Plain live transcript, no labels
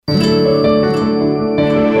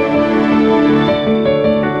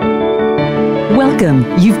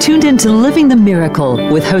Welcome. You've tuned into Living the Miracle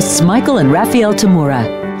with hosts Michael and Raphaelle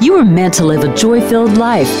Tamura. You were meant to live a joy-filled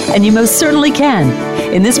life, and you most certainly can.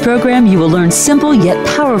 In this program, you will learn simple yet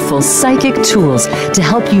powerful psychic tools to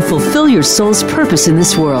help you fulfill your soul's purpose in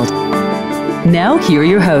this world. Now, here are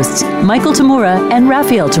your hosts, Michael Tamura and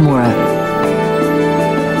Raphaelle Tamura.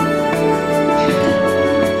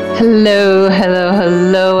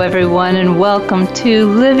 Hello, everyone, and welcome to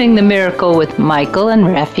Living the Miracle with Michael and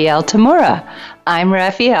Raphaelle Tamura. I'm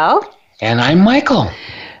Raphaelle. And I'm Michael.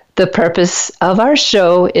 The purpose of our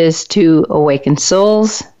show is to awaken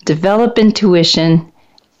souls, develop intuition,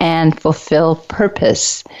 and fulfill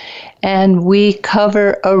purpose. And we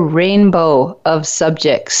cover a rainbow of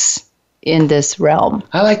subjects in this realm.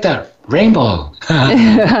 I like that. Rainbow.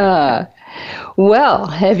 Well,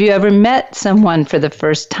 have you ever met someone for the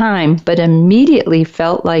first time, but immediately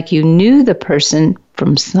felt like you knew the person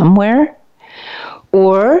from somewhere?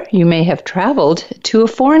 Or you may have traveled to a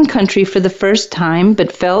foreign country for the first time, but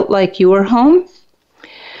felt like you were home?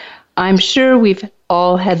 I'm sure we've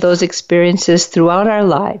all had those experiences throughout our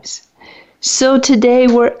lives. So today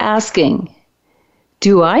we're asking,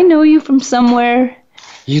 do I know you from somewhere?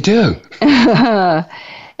 You do.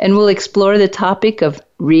 And we'll explore the topic of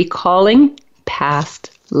recalling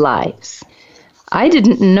past lives. I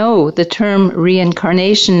didn't know the term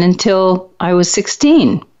reincarnation until I was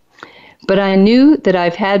 16, but I knew that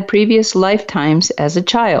I've had previous lifetimes as a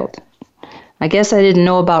child. I guess I didn't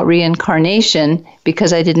know about reincarnation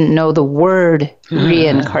because I didn't know the word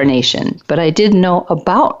reincarnation, but I did know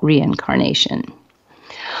about reincarnation.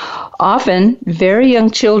 Often, very young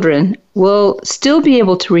children will still be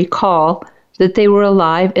able to recall that they were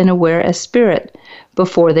alive and aware as spirit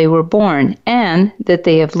before they were born, and that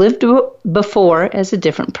they have lived before as a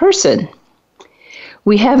different person.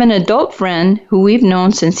 We have an adult friend who we've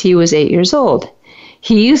known since he was 8 years old.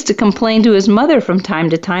 He used to complain to his mother from time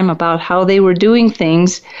to time about how they were doing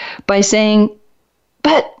things by saying,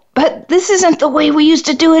 but this isn't the way we used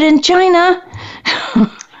to do it in China.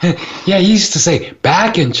 Yeah, he used to say,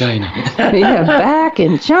 back in China. Yeah, back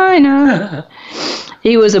in China.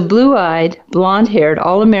 He was a blue-eyed, blonde-haired,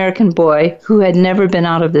 all-American boy who had never been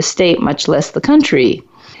out of the state, much less the country,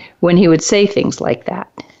 when he would say things like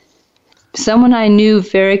that. Someone I knew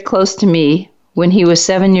very close to me, when he was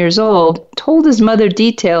 7 years old, told his mother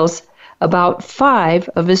details about 5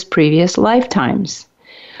 of his previous lifetimes.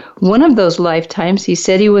 One of those lifetimes, he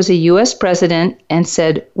said he was a U.S. president and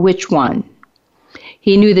said, which one?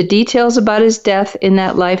 He knew the details about his death in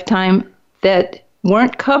that lifetime that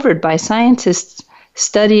weren't covered by scientists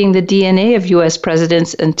studying the DNA of U.S.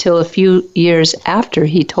 presidents until a few years after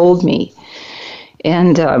he told me.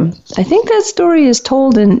 And I think that story is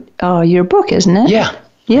told in your book, isn't it? Yeah.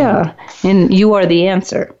 Yeah, and You Are the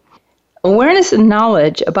Answer. Awareness and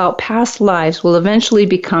knowledge about past lives will eventually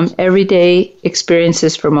become everyday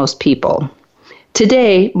experiences for most people.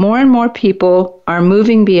 Today, more and more people are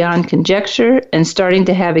moving beyond conjecture and starting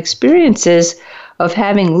to have experiences of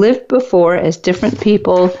having lived before as different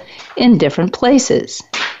people in different places.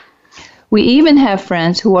 We even have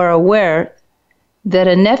friends who are aware that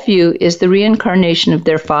a nephew is the reincarnation of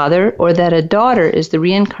their father, or that a daughter is the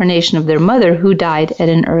reincarnation of their mother who died at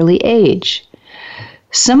an early age.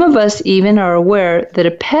 Some of us even are aware that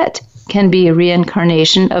a pet can be a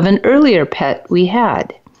reincarnation of an earlier pet we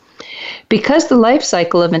had. Because the life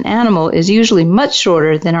cycle of an animal is usually much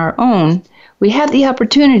shorter than our own, we have the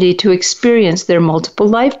opportunity to experience their multiple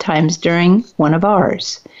lifetimes during one of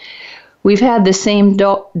ours. We've had the same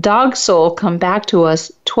dog soul come back to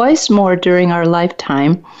us twice more during our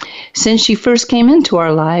lifetime since she first came into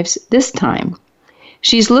our lives this time.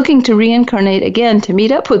 She's looking to reincarnate again to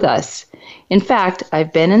meet up with us. In fact,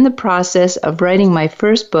 I've been in the process of writing my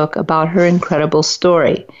first book about her incredible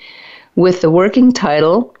story, with the working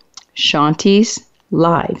title, Shanti's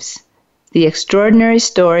Lives, The Extraordinary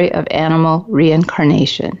Story of Animal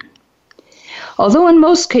Reincarnation. Although in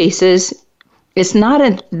most cases, it's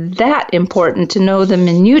not that important to know the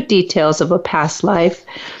minute details of a past life,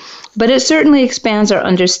 but it certainly expands our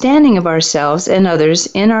understanding of ourselves and others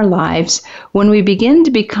in our lives when we begin to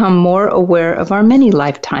become more aware of our many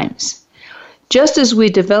lifetimes. Just as we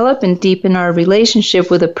develop and deepen our relationship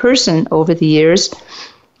with a person over the years,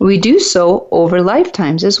 we do so over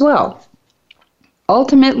lifetimes as well.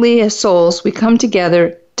 Ultimately, as souls, we come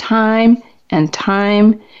together time and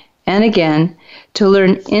again to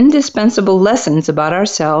learn indispensable lessons about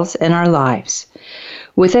ourselves and our lives.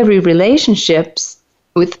 With every relationship,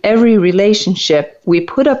 we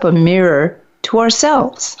put up a mirror to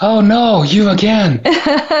ourselves. Oh no, you again.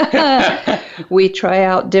 We try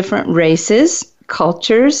out different races,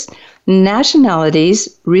 cultures,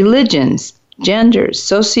 nationalities, religions, genders,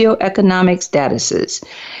 socioeconomic statuses,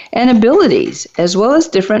 and abilities, as well as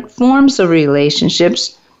different forms of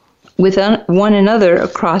relationships with one another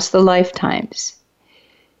across the lifetimes.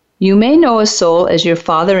 You may know a soul as your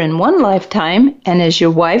father in one lifetime and as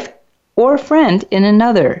your wife or friend in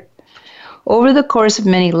another. Over the course of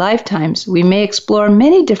many lifetimes, we may explore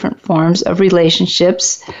many different forms of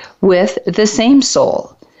relationships with the same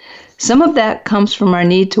soul. Some of that comes from our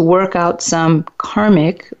need to work out some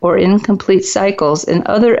karmic or incomplete cycles, and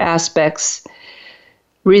other aspects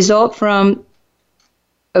result from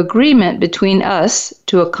agreement between us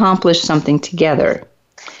to accomplish something together.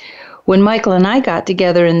 When Michael and I got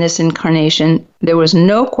together in this incarnation, there was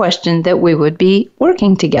no question that we would be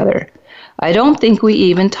working together. I don't think we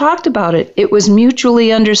even talked about it. It was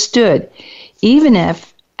mutually understood, even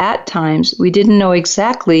if at times we didn't know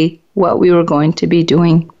exactly what we were going to be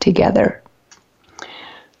doing together.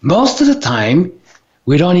 Most of the time,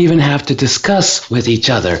 we don't even have to discuss with each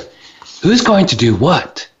other who's going to do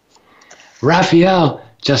what. Raphaelle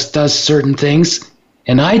just does certain things,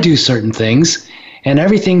 and I do certain things, and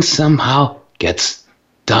everything somehow gets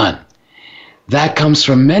done. That comes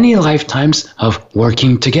from many lifetimes of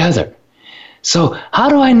working together. So how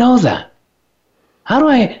do I know that? How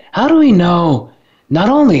do we know not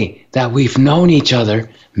only that we've known each other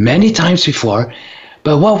many times before,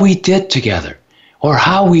 but what we did together, or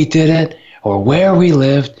how we did it, or where we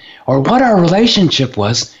lived, or what our relationship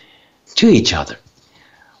was to each other?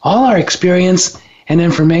 All our experience and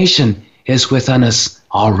information is within us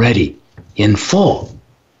already in full.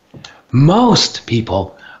 Most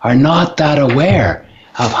people are not that aware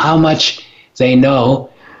of how much they know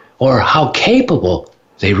or how capable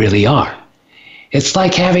they really are. It's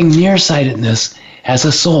like having nearsightedness as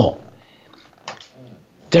a soul.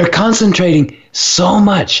 They're concentrating so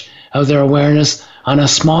much of their awareness on a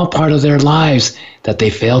small part of their lives that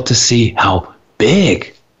they fail to see how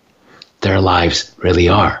big their lives really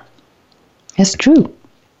are. That's true.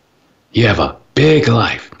 You have a big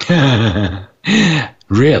life.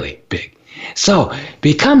 Really big. So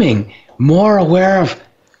becoming more aware of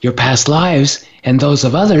your past lives and those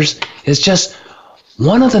of others is just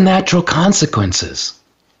one of the natural consequences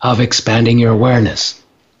of expanding your awareness.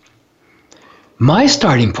 My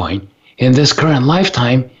starting point in this current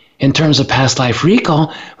lifetime in terms of past life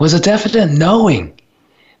recall was a definite knowing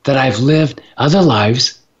that I've lived other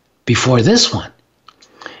lives before this one.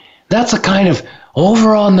 That's a kind of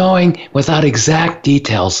overall knowing without exact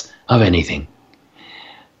details of anything.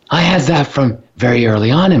 I had that from very early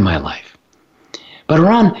on in my life. But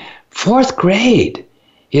around 4th grade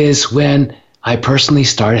is when I personally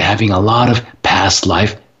started having a lot of past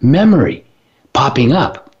life memory popping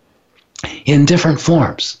up in different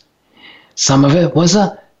forms. Some of it was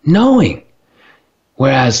a knowing,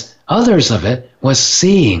 whereas others of it was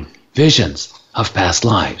seeing visions of past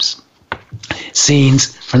lives.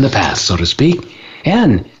 Scenes from the past, so to speak,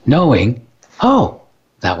 and knowing, oh,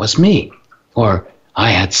 that was me, or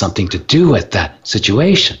I had something to do with that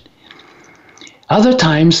situation. Other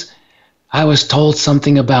times, I was told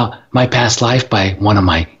something about my past life by one of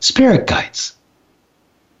my spirit guides.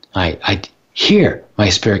 I'd hear my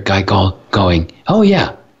spirit guide going, oh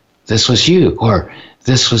yeah, this was you, or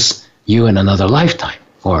this was you in another lifetime,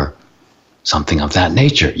 or something of that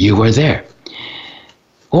nature. You were there.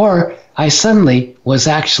 Or I suddenly was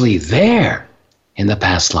actually there in the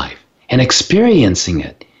past life and experiencing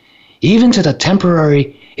it, even to the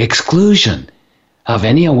temporary exclusion of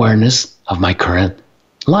any awareness of my current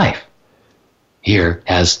life. Here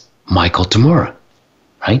as Michael Tamura,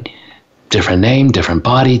 right? Different name, different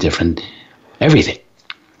body, different everything.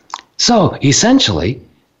 So essentially,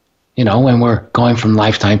 when we're going from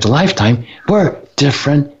lifetime to lifetime, we're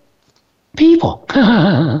different people.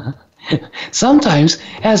 Sometimes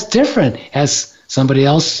as different as somebody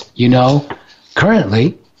else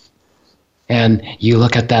currently, and you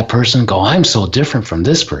look at that person and go, I'm so different from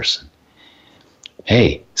this person.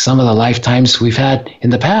 Hey, some of the lifetimes we've had in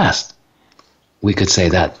the past, we could say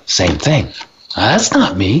that same thing. That's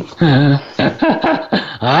not me.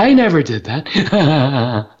 I never did that.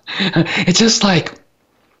 It's just like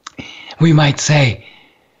we might say,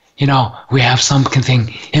 we have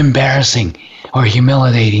something embarrassing or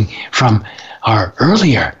humiliating from our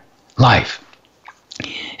earlier life.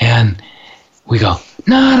 And we go,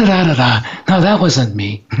 no, that wasn't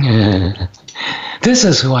me. This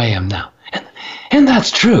is who I am now. And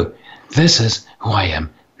that's true. This is who I am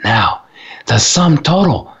now. The sum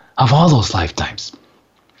total of all those lifetimes.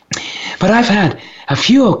 But I've had a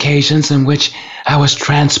few occasions in which I was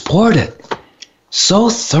transported so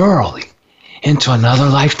thoroughly into another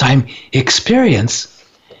lifetime experience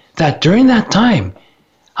that during that time,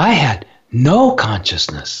 I had no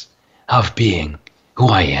consciousness of being who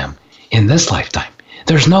I am in this lifetime.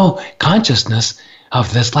 There's no consciousness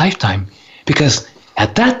of this lifetime because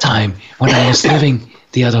at that time, when I was living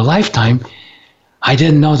the other lifetime, I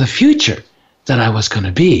didn't know the future that I was going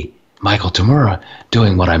to be Michael Tamura,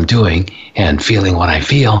 doing what I'm doing and feeling what I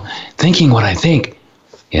feel, thinking what I think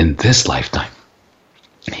in this lifetime.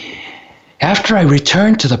 After I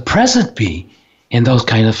returned to the present me in those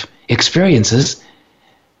kind of experiences,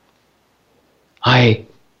 I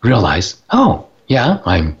realized, oh, yeah,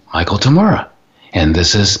 I'm Michael Tamura, and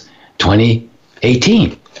this is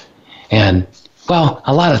 2018. And, well,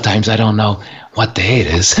 a lot of times I don't know what day it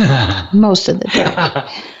is. Most of the day.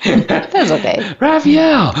 That's okay.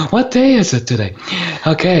 Raphaelle, what day is it today?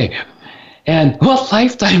 Okay. And what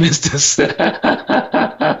lifetime is this?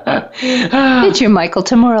 It's your Michael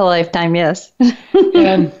Tamura lifetime, yes.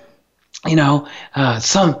 And, you know,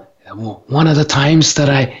 one of the times that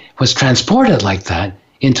I was transported like that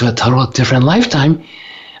into a total different lifetime,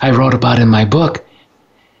 I wrote about in my book,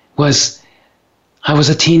 was I was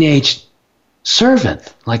a teenage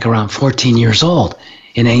servant, like around 14 years old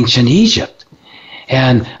in ancient Egypt.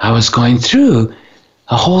 And I was going through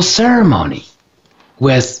a whole ceremony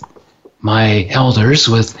with my elders,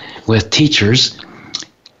 with teachers,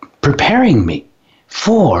 preparing me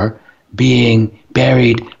for being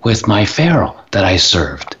buried with my pharaoh that I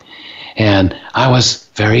served. And I was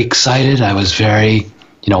very excited. I was very,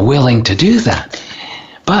 willing to do that.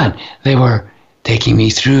 But they were taking me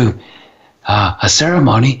through a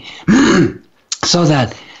ceremony so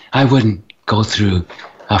that I wouldn't go through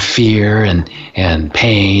fear and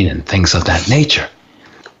pain and things of that nature.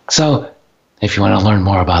 So if you want to learn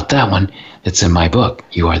more about that one, it's in my book,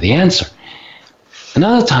 You Are the Answer.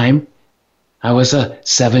 Another time, I was a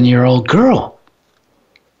 7-year-old girl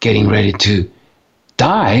getting ready to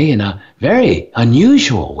die in a very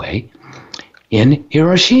unusual way in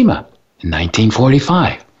Hiroshima in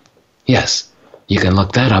 1945. Yes, you can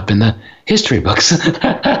look that up in the history books.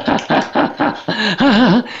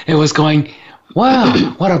 It was going, wow,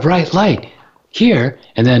 what a bright light here,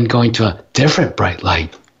 and then going to a different bright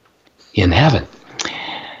light in heaven.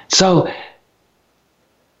 So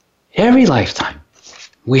every lifetime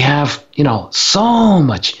we have, so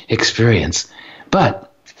much experience,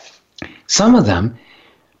 but some of them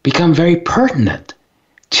become very pertinent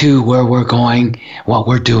to where we're going, what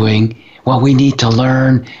we're doing, what we need to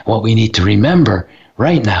learn, what we need to remember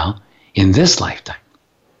right now in this lifetime.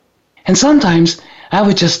 And sometimes I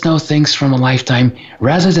would just know things from a lifetime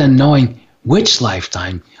rather than knowing which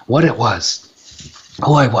lifetime, what it was,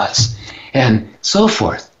 who I was, and so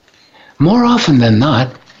forth. More often than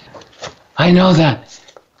not, I know that,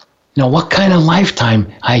 what kind of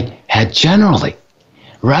lifetime I had generally,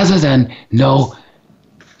 rather than know,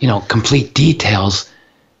 complete details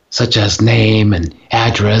such as name and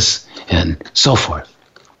address and so forth.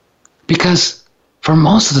 Because for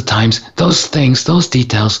most of the times, those things, those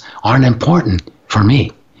details aren't important for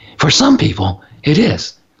me. For some people, it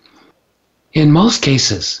is. In most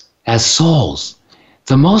cases, as souls,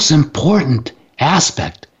 the most important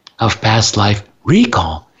aspect of past life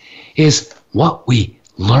recall is what we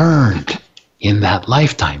learned in that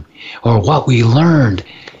lifetime, or what we learned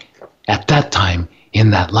at that time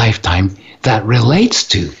in that lifetime that relates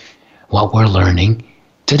to what we're learning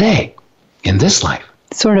today in this life.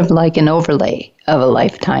 Sort of like an overlay of a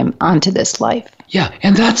lifetime onto this life. Yeah,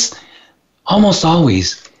 and that's almost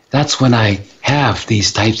always, that's when I have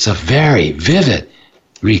these types of very vivid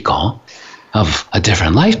recall of a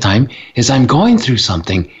different lifetime, is I'm going through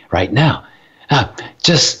something right now.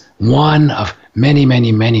 Just one of many,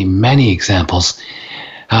 many, many, many examples.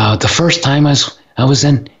 The first time I was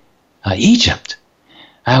in Egypt.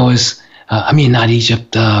 Not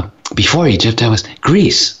Egypt, before Egypt, I was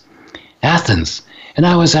Greece, Athens. And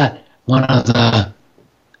I was at one of the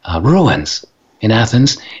ruins in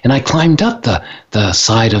Athens, and I climbed up the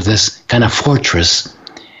side of this kind of fortress.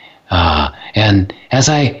 And as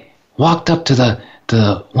I walked up to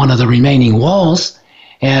the one of the remaining walls,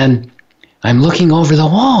 and I'm looking over the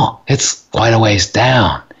wall. It's quite a ways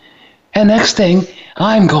down. And next thing,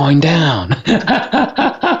 I'm going down.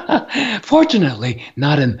 Fortunately,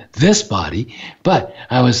 not in this body, but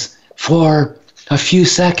I was, for a few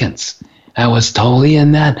seconds, I was totally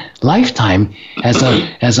in that lifetime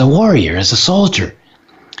as a warrior, as a soldier.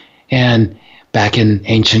 And back in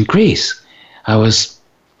ancient Greece, I was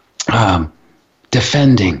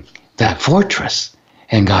defending that fortress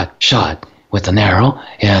and got shot with an arrow,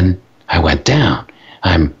 and I went down.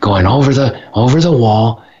 I'm going over the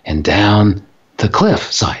wall and down the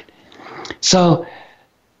cliff side. So,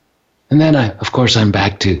 and then I'm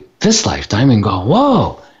back to this lifetime and go,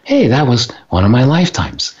 whoa, hey, that was one of my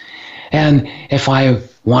lifetimes. And if I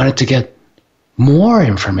wanted to get more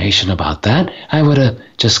information about that, I would have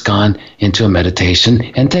just gone into a meditation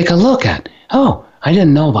and take a look at, oh, I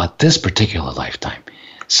didn't know about this particular lifetime.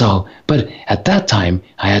 So, but at that time,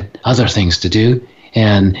 I had other things to do,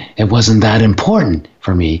 and it wasn't that important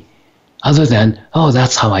for me, other than, oh,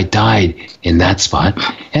 that's how I died in that spot.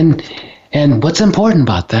 And what's important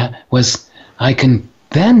about that was I can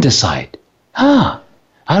then decide, I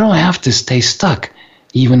don't have to stay stuck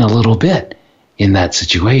even a little bit in that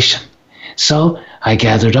situation. So I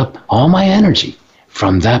gathered up all my energy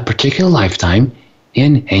from that particular lifetime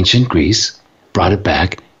in ancient Greece, brought it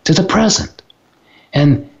back to the present.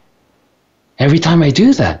 And every time I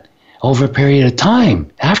do that, over a period of time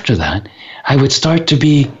after that, I would start to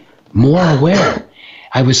be more aware.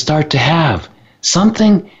 I would start to have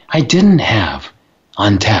something I didn't have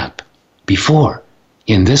on tap before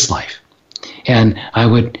in this life. And I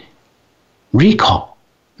would recall,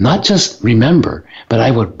 not just remember, but I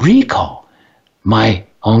would recall my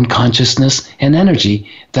own consciousness and energy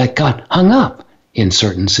that got hung up in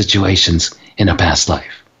certain situations in a past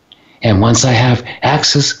life. And once I have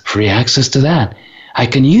access, free access to that, I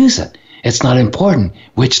can use it. It's not important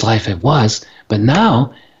which life it was, but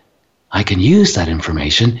now I can use that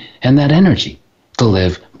information and that energy to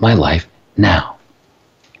live my life now.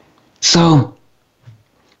 So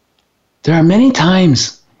there are many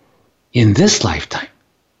times in this lifetime,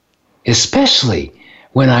 especially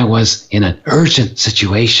when I was in an urgent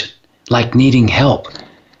situation, like needing help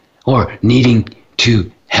or needing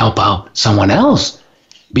to help out someone else,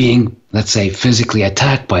 being, let's say, physically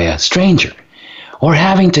attacked by a stranger, or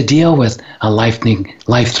having to deal with a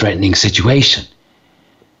life-threatening situation.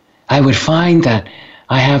 I would find that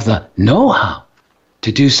I have the know-how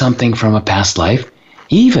to do something from a past life,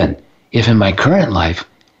 even if in my current life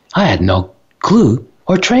I had no clue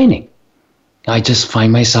or training. I just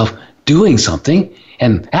find myself doing something,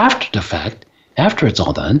 and after the fact, after it's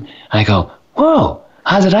all done, I go, whoa,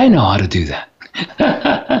 how did I know how to do that?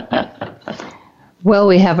 Well,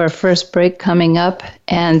 we have our first break coming up,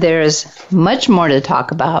 and there's much more to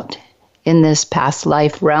talk about in this past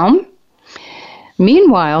life realm.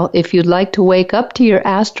 Meanwhile, if you'd like to wake up to your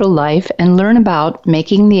astral life and learn about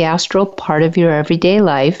making the astral part of your everyday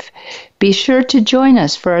life, be sure to join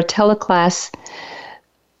us for our teleclass,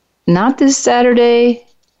 not this Saturday,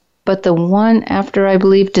 but the one after, I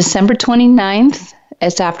believe, December 29th.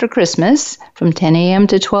 It's after Christmas, from 10 a.m.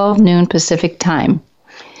 to 12 noon Pacific time.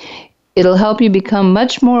 It'll help you become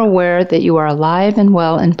much more aware that you are alive and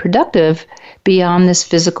well and productive beyond this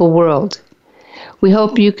physical world. We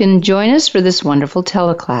hope you can join us for this wonderful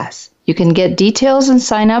teleclass. You can get details and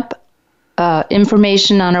sign up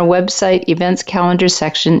information on our website events calendar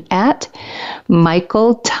section at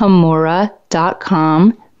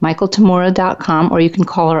michaeltamura.com, michaeltamura.com, or you can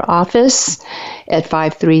call our office at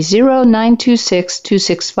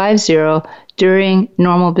 530-926-2650 during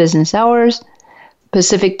normal business hours,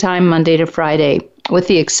 Pacific time, Monday to Friday, with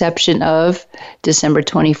the exception of December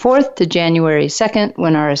 24th to January 2nd,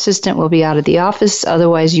 when our assistant will be out of the office.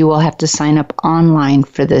 Otherwise, you will have to sign up online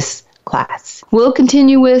for this class. We'll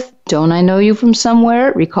continue with Don't I Know You From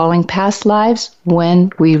Somewhere? Recalling Past Lives when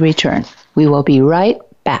we return. We will be right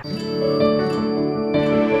back.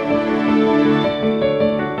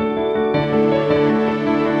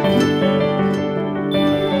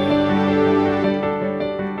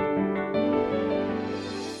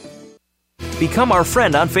 Become our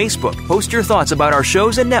friend on Facebook. Post your thoughts about our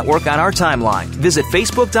shows and network on our timeline. Visit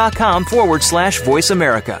facebook.com/Voice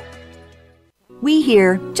America. We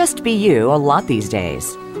hear just be you a lot these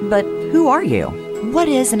days. But who are you? What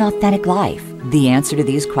is an authentic life? The answer to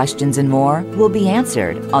these questions and more will be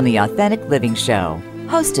answered on The Authentic Living Show,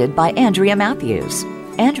 hosted by Andrea Matthews.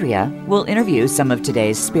 Andrea will interview some of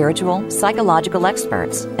today's spiritual, psychological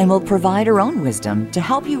experts and will provide her own wisdom to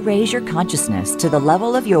help you raise your consciousness to the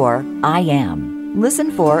level of your I Am.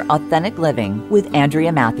 Listen for Authentic Living with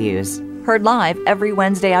Andrea Matthews. Heard live every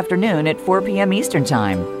Wednesday afternoon at 4 p.m. Eastern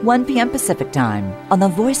Time, 1 p.m. Pacific Time on the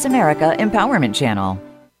Voice America Empowerment Channel.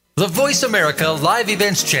 The Voice America Live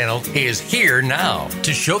Events channel is here now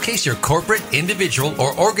to showcase your corporate, individual,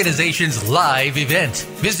 or organization's live event.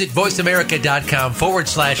 Visit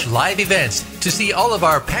voiceamerica.com/live events to see all of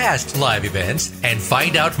our past live events and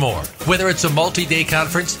find out more. Whether it's a multi-day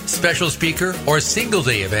conference, special speaker, or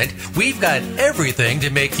single-day event, we've got everything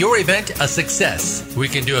to make your event a success. We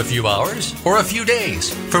can do a few hours or a few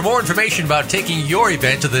days. For more information about taking your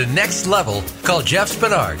event to the next level, call Jeff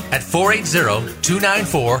Spinard at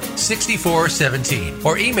 480-294-6417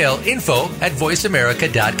 or email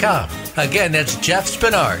info@voiceamerica.com. Again, that's Jeff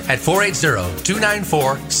Spinard at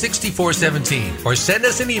 480-294-6417. Or send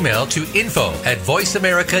us an email to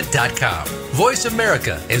info@voiceamerica.com. Voice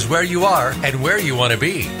America is where you are and where you want to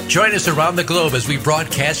be. Join us around the globe as we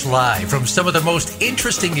broadcast live from some of the most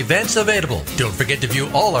interesting events available. Don't forget to view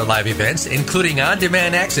all our live events, including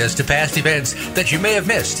on-demand access to past events that you may have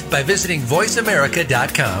missed by visiting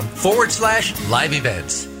voiceamerica.com/live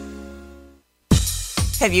events.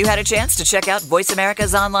 Have you had a chance to check out Voice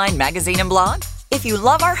America's online magazine and blog? If you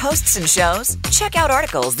love our hosts and shows, check out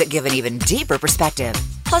articles that give an even deeper perspective,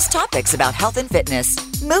 plus topics about health and fitness,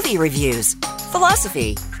 movie reviews,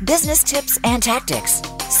 philosophy, business tips and tactics,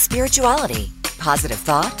 spirituality, positive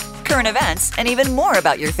thought, current events, and even more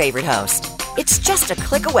about your favorite host. It's just a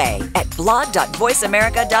click away at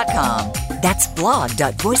blog.voiceamerica.com. That's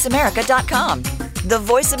blog.voiceamerica.com. The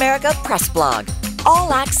Voice America Press Blog.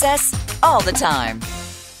 All access, all the time.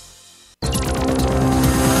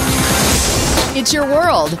 It's your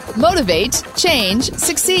world. Motivate, change,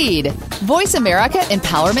 succeed.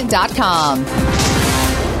 VoiceAmericaEmpowerment.com.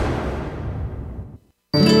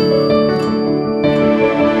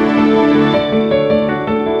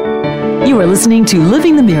 You are listening to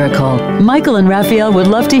Living the Miracle. Michael and Raphaelle would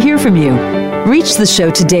love to hear from you. Reach the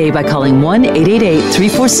show today by calling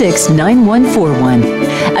 1-888-346-9141.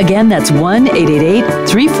 Again, that's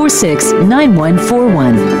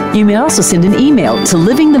 1-888-346-9141. You may also send an email to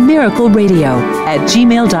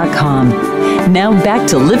livingthemiracleradio@gmail.com. Now back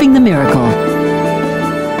to Living the Miracle.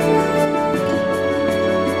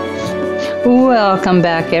 Welcome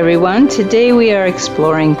back, everyone. Today we are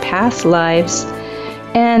exploring past lives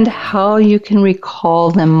and how you can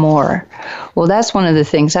recall them more. Well, that's one of the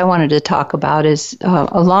things I wanted to talk about is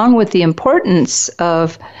along with the importance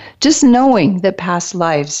of just knowing that past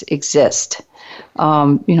lives exist.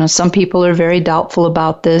 Some people are very doubtful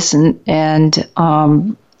about this and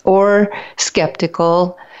or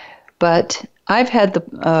skeptical, but I've had the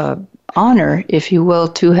honor, if you will,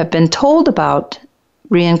 to have been told about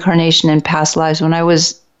reincarnation in past lives when I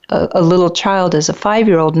was a little child as a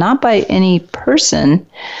 5-year-old, not by any person,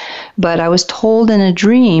 but I was told in a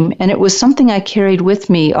dream, and it was something I carried with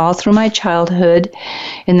me all through my childhood.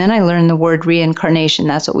 And then I learned the word reincarnation.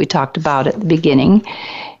 That's what we talked about at the beginning.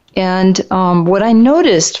 And what I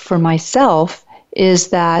noticed for myself is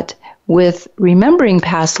that with remembering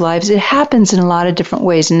past lives, it happens in a lot of different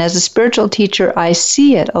ways. And as a spiritual teacher, I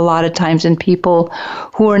see it a lot of times in people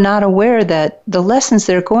who are not aware that the lessons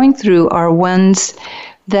they're going through are ones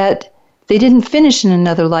that they didn't finish in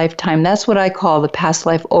another lifetime. That's what I call the past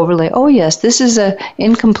life overlay. Oh yes, this is an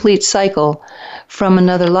incomplete cycle from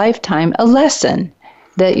another lifetime, a lesson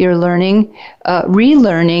that you're learning,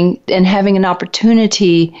 relearning, and having an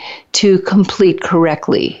opportunity to complete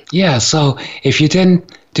correctly. Yeah, so if you didn't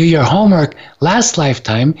do your homework last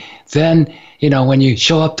lifetime, then, when you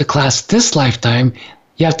show up to class this lifetime,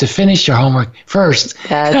 you have to finish your homework first.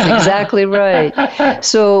 That's exactly right.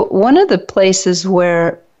 So one of the places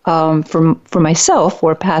where, for myself,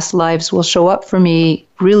 where past lives will show up for me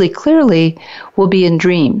really clearly will be in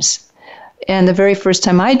dreams. And the very first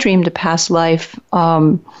time I dreamed a past life,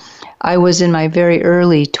 I was in my very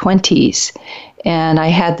early 20s. And I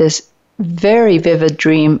had this very vivid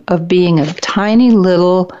dream of being a tiny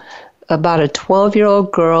little, about a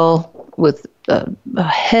 12-year-old girl with a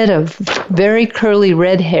head of very curly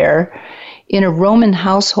red hair in a Roman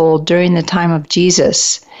household during the time of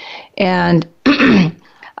Jesus. And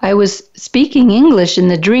I was speaking English in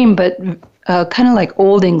the dream, but kind of like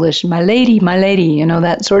old English, my lady,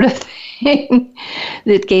 that sort of thing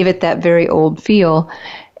that gave it that very old feel.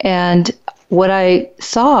 And what I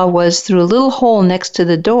saw was through a little hole next to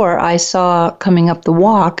the door, I saw coming up the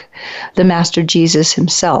walk the Master Jesus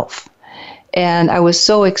himself. And I was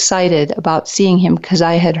so excited about seeing him because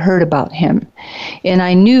I had heard about him. And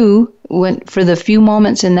I knew for the few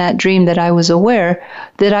moments in that dream that I was aware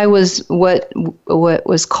that I was what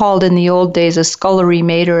was called in the old days a scullery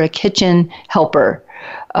maid or a kitchen helper.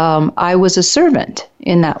 I was a servant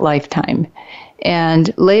in that lifetime.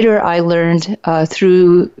 And later I learned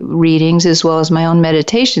through readings as well as my own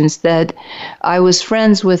meditations that I was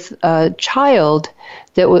friends with a child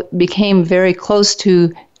that became very close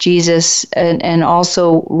to Jesus and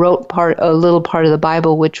also wrote a little part of the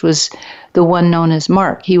Bible, which was the one known as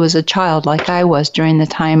Mark. He was a child like I was during the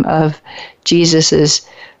time of Jesus's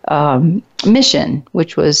mission,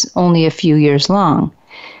 which was only a few years long.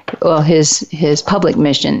 Well, his public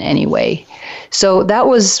mission anyway. So that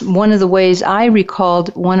was one of the ways I recalled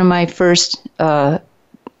one of my first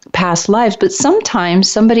past lives. But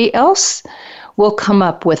sometimes somebody else will come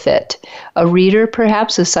up with it. A reader,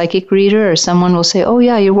 perhaps a psychic reader, or someone will say, oh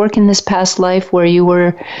yeah, you're working this past life where you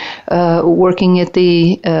were working at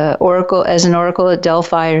the oracle, as an oracle at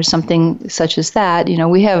Delphi or something such as that.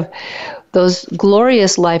 We have those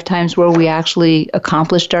glorious lifetimes where we actually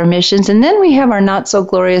accomplished our missions, and then we have our not so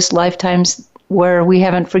glorious lifetimes where we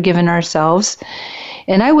haven't forgiven ourselves.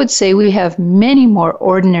 And I would say we have many more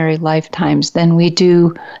ordinary lifetimes than we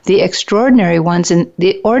do the extraordinary ones. And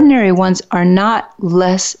the ordinary ones are not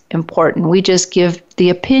less important. We just give the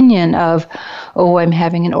opinion of, oh, I'm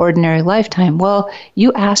having an ordinary lifetime. Well,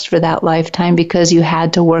 you asked for that lifetime because you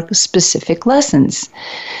had to work specific lessons.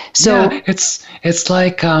 So yeah, it's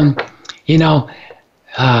like,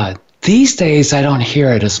 these days I don't hear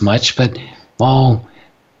it as much, but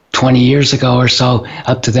 20 years ago or so,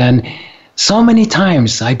 up to then, so many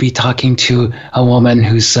times I'd be talking to a woman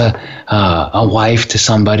who's a wife to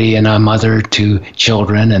somebody and a mother to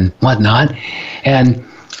children and whatnot, and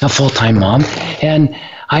a full-time mom. And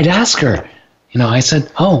I'd ask her, I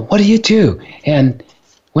said, oh, what do you do? And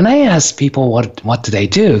when I ask people what do they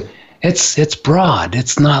do, it's broad.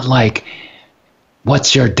 It's not like,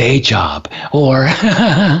 what's your day job? Or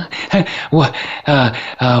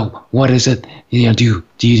what is it do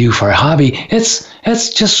you do for a hobby? It's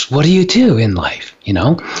just, what do you do in life,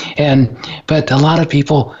 but a lot of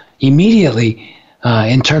people immediately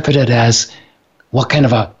interpret it as, what kind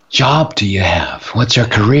of a job do you have? What's your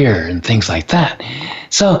career? And things like that.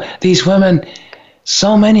 So these women,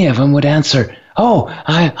 so many of them would answer, oh,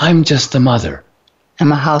 I'm just a mother.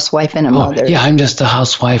 I'm a housewife and a mother. Yeah, I'm just a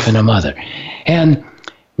housewife and a mother. And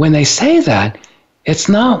when they say that, it's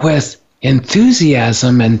not with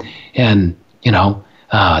enthusiasm and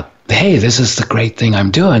hey, this is the great thing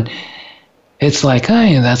I'm doing. It's like,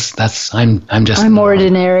 hey, I'm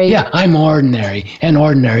ordinary. Yeah, I'm ordinary, and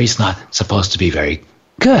ordinary is not supposed to be very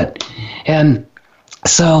good. And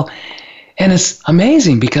so, and it's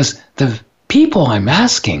amazing because the people I'm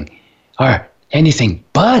asking are anything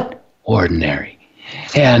but ordinary.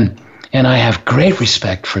 And I have great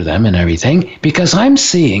respect for them and everything, because I'm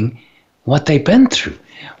seeing what they've been through,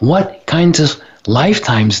 what kinds of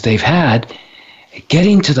lifetimes they've had,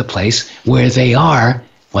 getting to the place where they are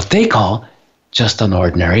what they call just an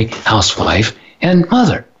ordinary housewife and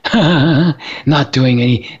mother. Not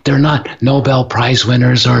doing they're not Nobel Prize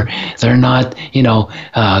winners, or they're not,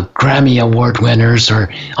 Grammy Award winners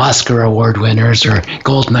or Oscar Award winners or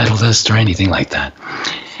gold medalists or anything like that.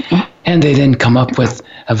 And they didn't come up with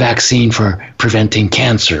a vaccine for preventing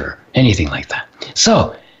cancer or anything like that.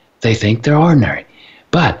 So they think they're ordinary.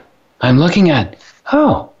 But I'm looking at,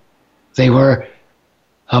 they were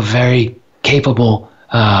a very capable,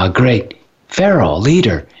 great pharaoh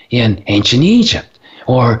leader in ancient Egypt,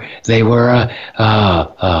 or they were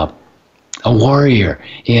a warrior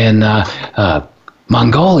in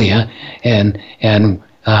Mongolia and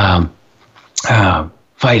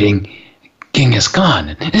fighting Genghis Khan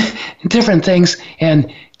and different things,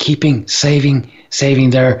 and saving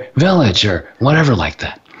their village or whatever like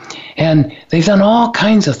that. And they've done all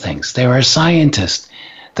kinds of things. They were a scientist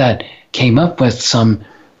that came up with some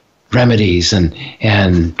remedies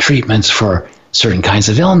and treatments for certain kinds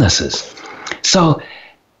of illnesses. So,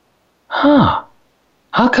 how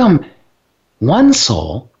come one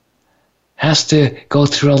soul has to go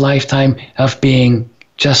through a lifetime of being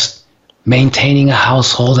just maintaining a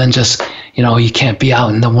household and just, you can't be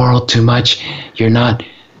out in the world too much. You're not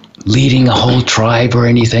leading a whole tribe or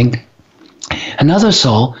anything. Another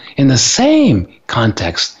soul, in the same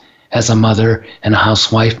context as a mother and a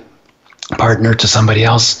housewife, partner to somebody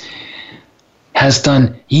else, has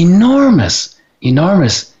done enormous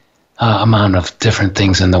amount of different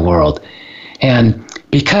things in the world. And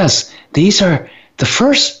because these are the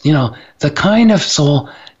first, the kind of soul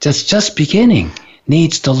that's just beginning,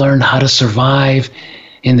 needs to learn how to survive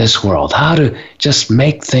in this world, how to just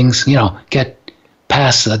make things, get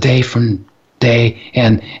past a day from day,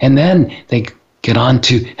 and then they get on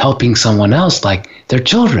to helping someone else, like their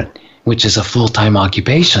children, which is a full-time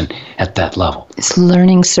occupation at that level. It's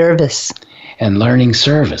learning service. And learning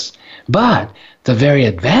service. But the very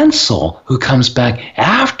advanced soul who comes back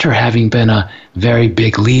after having been a very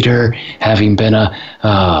big leader, having been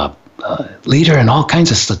a leader in all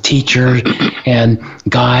kinds of stuff, teacher and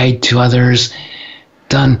guide to others,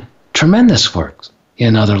 done tremendous work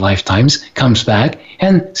in other lifetimes, comes back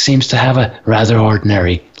and seems to have a rather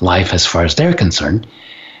ordinary life as far as they're concerned.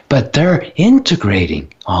 But they're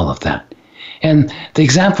integrating all of that. And the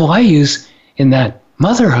example I use in that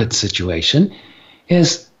motherhood situation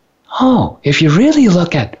is, if you really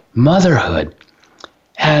look at motherhood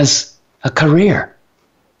as a career,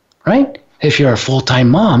 right? if you're a full-time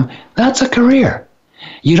mom, that's a career.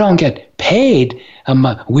 You don't get paid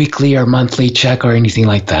a weekly or monthly check or anything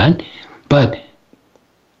like that, but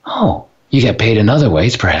you get paid in other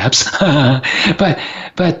ways, perhaps.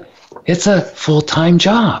 but it's a full-time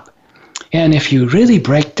job. And if you really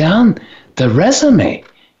break down the resume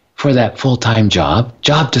for that full-time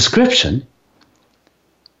job description,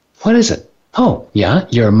 what is it? Oh, yeah,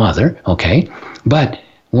 you're a mother, okay. But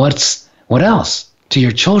what else? To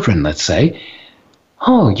your children, let's say,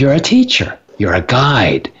 you're a teacher, you're a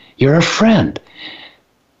guide, you're a friend,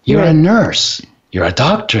 you're a nurse, you're a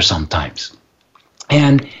doctor sometimes.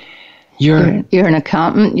 And you're an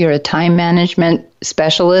accountant, you're a time management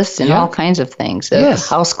specialist, and all kinds of things. A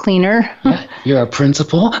house cleaner. You're a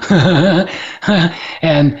principal,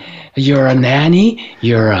 and you're a nanny.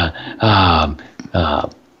 You're a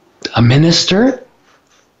minister.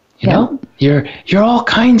 You know, you're all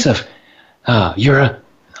kinds of. You're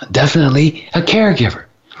definitely a caregiver,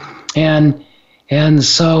 and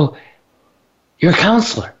so you're a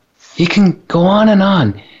counselor. You can go on and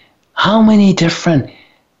on. How many different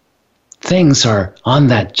things are on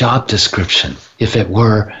that job description if it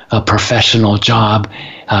were a professional job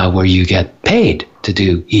where you get paid to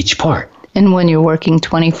do each part? And when you're working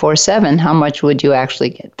 24/7, how much would you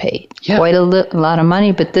actually get paid? Yeah. Quite a lot of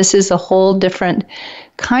money, but this is a whole different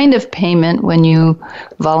kind of payment when you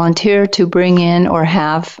volunteer to bring in or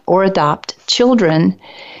have or adopt children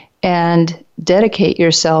and dedicate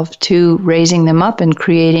yourself to raising them up and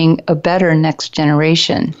creating a better next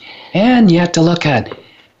generation. And you have to look at,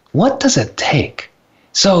 what does it take?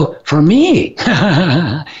 So for me,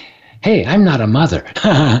 hey, I'm not a mother.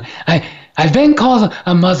 I've been called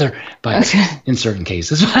a mother in certain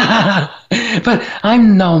cases, but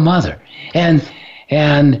I'm no mother. And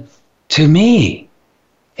to me,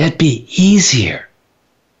 it'd be easier,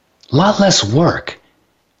 a lot less work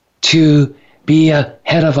to be a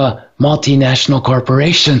head of a multinational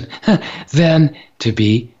corporation than to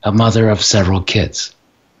be a mother of several kids,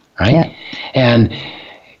 right? Yeah. And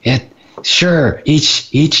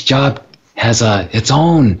each job has its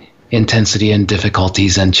own intensity and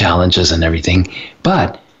difficulties and challenges and everything,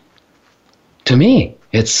 but to me,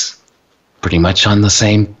 it's pretty much on the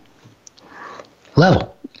same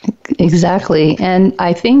level. Exactly. And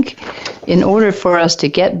I think in order for us to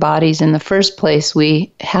get bodies in the first place,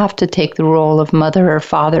 we have to take the role of mother or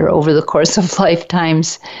father over the course of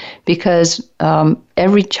lifetimes, because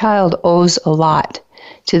every child owes a lot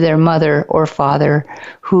to their mother or father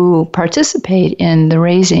who participate in the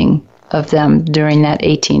raising of them during that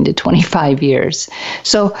 18 to 25 years.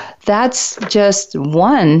 So that's just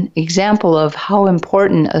one example of how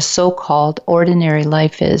important a so-called ordinary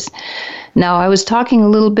life is. Now, I was talking a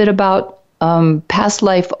little bit about past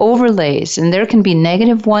life overlays, and there can be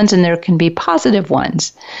negative ones and there can be positive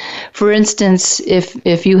ones. For instance,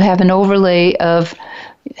 if you have an overlay of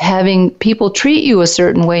having people treat you a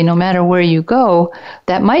certain way no matter where you go,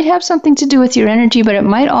 that might have something to do with your energy, but it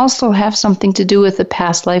might also have something to do with a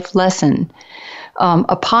past life lesson.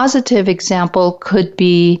 A positive example could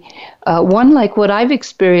be one like what I've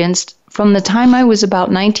experienced from the time I was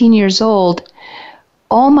about 19 years old.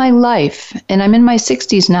 All my life, and I'm in my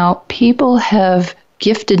 60s now, people have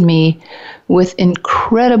gifted me with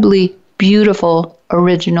incredibly beautiful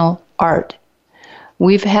original art.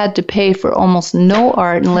 We've had to pay for almost no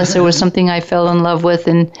art unless there was something I fell in love with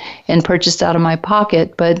and purchased out of my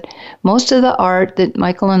pocket. But most of the art that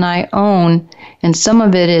Michael and I own, and some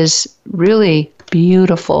of it is really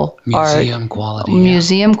beautiful Museum quality.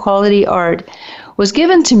 Museum quality art, was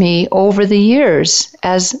given to me over the years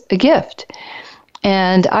as a gift.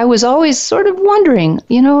 And I was always sort of wondering,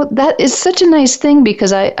 that is such a nice thing,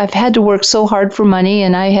 because I've had to work so hard for money,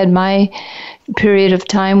 and I had my period of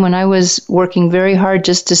time when I was working very hard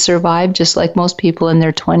just to survive, just like most people in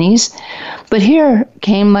their 20s. But here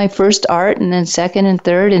came my first art, and then second and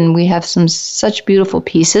third, and we have such beautiful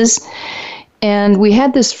pieces. And we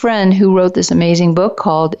had this friend who wrote this amazing book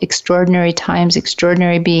called Extraordinary Times,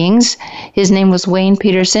 Extraordinary Beings. His name was Wayne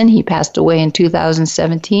Peterson. He passed away in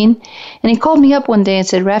 2017. And he called me up one day and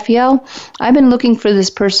said, Raphaelle, I've been looking for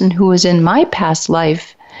this person who was in my past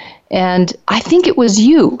life, and I think it was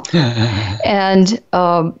you. And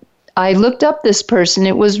I looked up this person.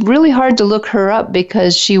 It was really hard to look her up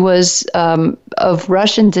because she was of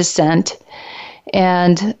Russian descent.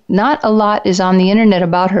 And not a lot is on the internet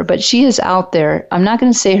about her, but she is out there. I'm not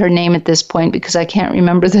going to say her name at this point because I can't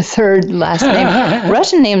remember the third last name.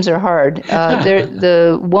 Russian names are hard.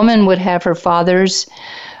 The woman would have her father's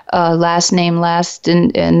last name last,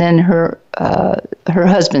 and then her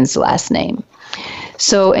husband's last name.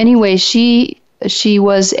 So anyway, she she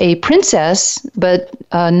was a princess, but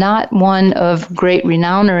not one of great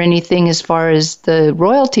renown or anything as far as the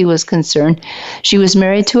royalty was concerned. She was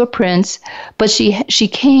married to a prince, but she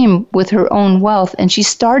came with her own wealth, and she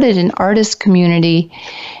started an artist community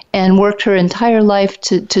and worked her entire life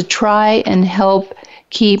to try and help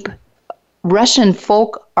keep Russian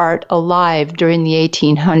folk art alive during the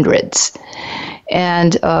 1800s.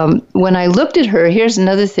 And when I looked at her, here's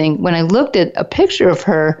another thing. When I looked at a picture of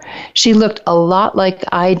her, she looked a lot like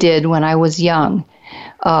I did when I was young,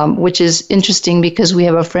 which is interesting because we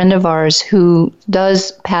have a friend of ours who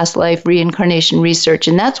does past life reincarnation research.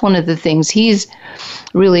 And that's one of the things he's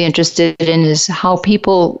really interested in, is how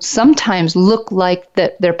people sometimes look like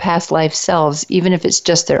their past life selves, even if it's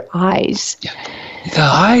just their eyes. Yeah. The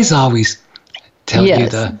eyes always tell you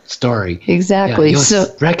the story. Exactly. Yeah, you'll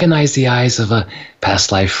recognize the eyes of a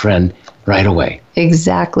past life friend right away.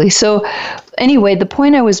 Exactly. So anyway, the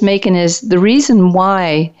point I was making is the reason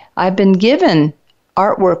why I've been given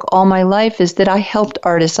artwork all my life is that I helped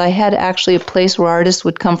artists. I had actually a place where artists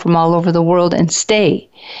would come from all over the world and stay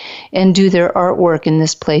and do their artwork in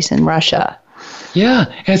this place in Russia. Yeah,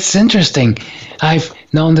 it's interesting. I've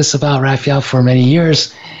known this about Raphaelle for many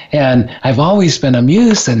years, and I've always been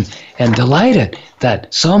amused and delighted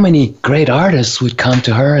that so many great artists would come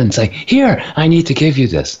to her and say, "Here, I need to give you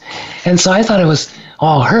this." And so I thought it was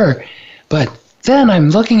all her, but then I'm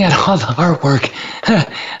looking at all the artwork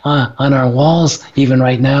on our walls, even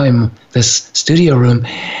right now in this studio room,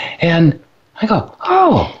 and I go,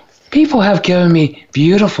 oh, people have given me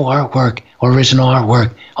beautiful artwork, original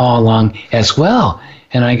artwork all along as well.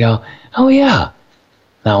 And I go, oh yeah,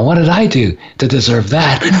 now what did I do to deserve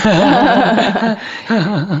that?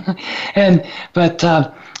 But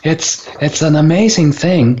it's an amazing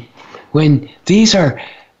thing when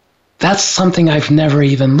that's something I've never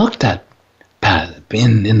even looked at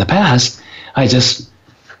in the past. I just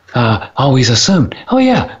always assumed, oh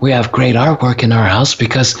yeah, we have great artwork in our house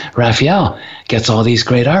because Raphaelle gets all these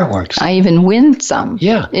great artworks. I even win some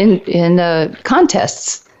in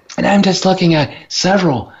contests. And I'm just looking at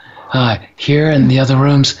several here in the other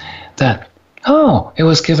rooms that, oh, it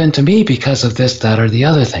was given to me because of this, that, or the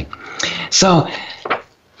other thing. So,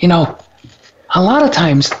 a lot of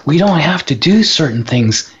times we don't have to do certain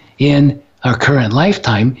things in our current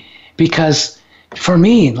lifetime because for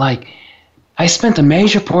me, like, I spent a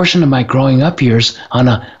major portion of my growing up years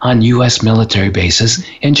on U.S. military bases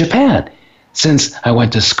in Japan, since I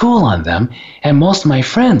went to school on them, and most of my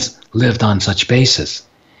friends lived on such bases.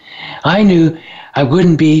 I knew I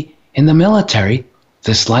wouldn't be in the military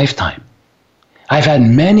this lifetime. I've had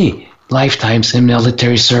many lifetimes in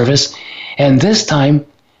military service, and this time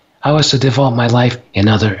I was to devote my life in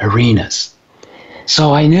other arenas.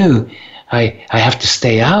 So I knew I have to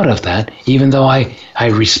stay out of that, even though I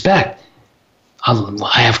respect.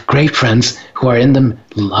 I have great friends who are in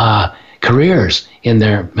the careers in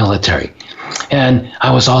their military. And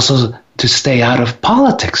I was also to stay out of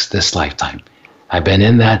politics this lifetime. I've been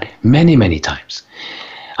in that many, many times.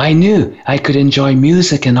 I knew I could enjoy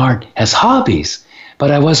music and art as hobbies, but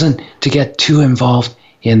I wasn't to get too involved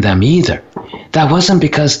in them either. That wasn't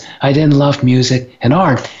because I didn't love music and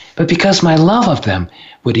art, but because my love of them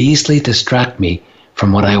would easily distract me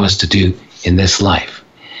from what I was to do in this life.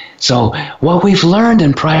 So what we've learned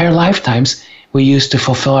in prior lifetimes, we use to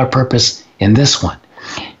fulfill our purpose in this one.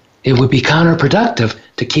 It would be counterproductive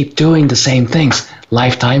to keep doing the same things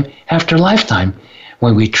lifetime after lifetime.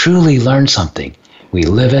 When we truly learn something, we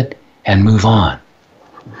live it and move on.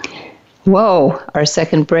 Whoa, our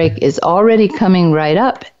second break is already coming right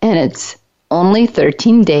up, and it's only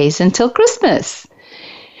 13 days until Christmas.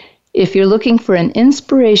 If you're looking for an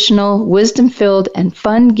inspirational, wisdom-filled, and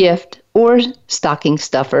fun gift or stocking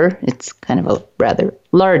stuffer, it's kind of a rather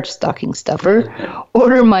large stocking stuffer,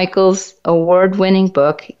 order Michael's award-winning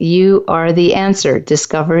book, You Are the Answer,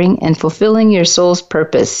 Discovering and Fulfilling Your Soul's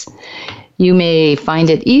Purpose. You may find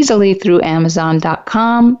it easily through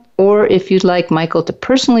Amazon.com, or if you'd like Michael to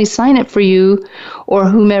personally sign it for you, or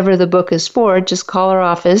whomever the book is for, just call our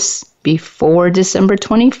office before December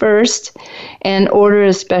 21st and order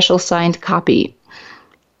a special signed copy.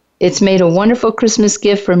 It's made a wonderful Christmas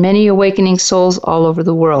gift for many awakening souls all over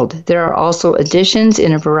the world. There are also editions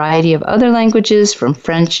in a variety of other languages, from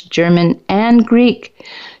French, German, and Greek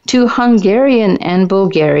to Hungarian and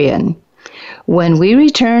Bulgarian. When we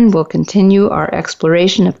return, we'll continue our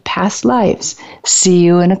exploration of past lives. See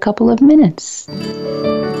you in a couple of minutes.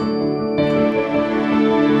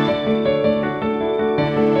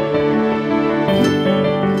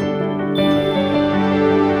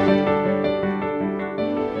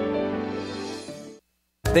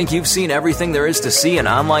 Think you've seen everything there is to see in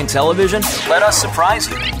online television? Let us surprise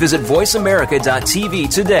you. Visit voiceamerica.tv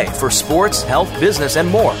today for sports, health, business, and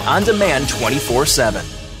more on demand 24/7.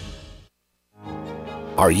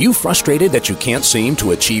 Are you frustrated that you can't seem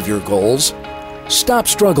to achieve your goals? Stop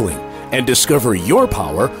struggling and discover your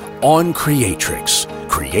power on Creatrix,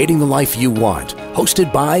 Creating the Life You Want,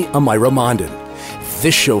 hosted by Amira Mondin.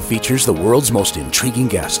 This show features the world's most intriguing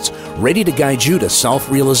guests, ready to guide you to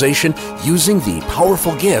self-realization using the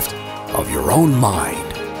powerful gift of your own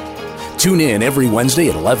mind. Tune in every Wednesday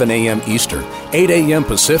at 11 a.m. Eastern, 8 a.m.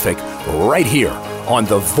 Pacific, right here on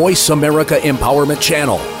the Voice America Empowerment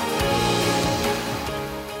Channel.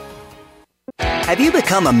 Have you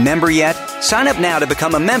become a member yet? Sign up now to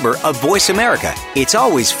become a member of Voice America. It's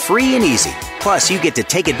always free and easy. Plus, you get to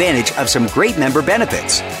take advantage of some great member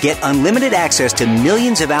benefits. Get unlimited access to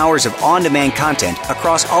millions of hours of on-demand content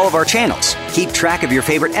across all of our channels. Keep track of your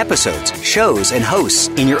favorite episodes, shows, and hosts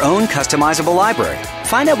in your own customizable library.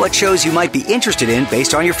 Find out what shows you might be interested in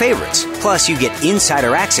based on your favorites. Plus, you get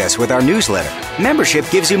insider access with our newsletter. Membership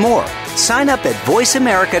gives you more. Sign up at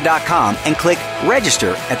voiceamerica.com and click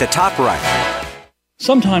Register at the top right.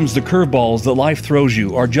 Sometimes the curveballs that life throws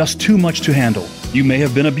you are just too much to handle. You may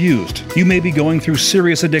have been abused. You may be going through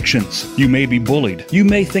serious addictions. You may be bullied. You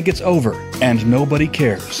may think it's over, and nobody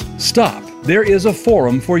cares. Stop. There is a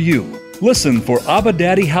forum for you. Listen for Abba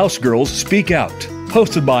Daddy House Girls Speak Out.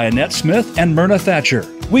 Hosted by Annette Smith and Myrna Thatcher.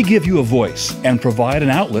 We give you a voice and provide an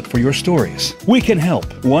outlet for your stories. We can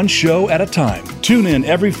help, one show at a time. Tune in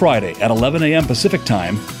every Friday at 11 a.m. Pacific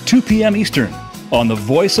Time, 2 p.m. Eastern, on the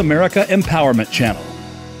Voice America Empowerment Channel.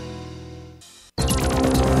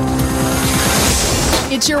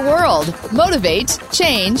 It's your world. Motivate,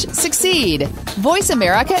 change, succeed.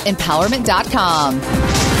 VoiceAmericaEmpowerment.com.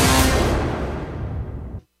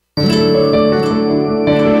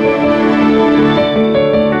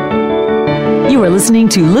 You are listening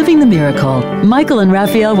to Living the Miracle. Michael and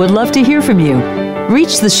Raphaelle would love to hear from you.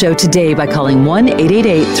 Reach the show today by calling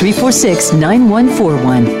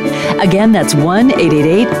 1-888-346-9141. Again, that's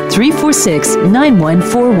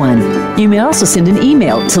 1-888-346-9141. You may also send an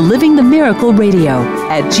email to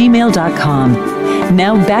livingthemiracleradio@gmail.com.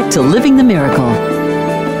 Now back to Living the Miracle.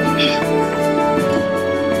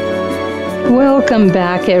 Welcome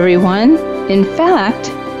back, everyone. In fact,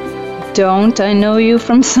 don't I know you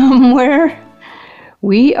from somewhere?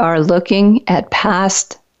 We are looking at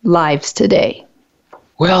past lives today.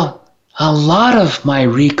 Well, a lot of my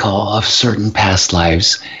recall of certain past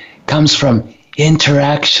lives comes from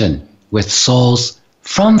interaction with souls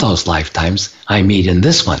from those lifetimes I meet in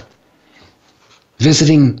this one.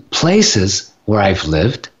 Visiting places where I've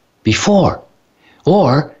lived before,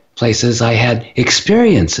 or places I had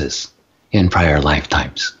experiences in prior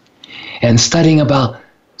lifetimes, and studying about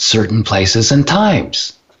certain places and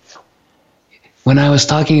times. When I was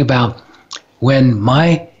talking about when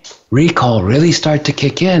my recall really started to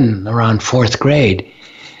kick in around 4th grade,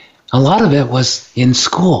 a lot of it was in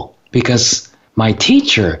school because my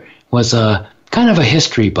teacher was a kind of a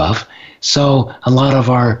history buff, so a lot of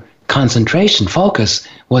our concentration focus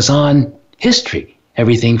was on history,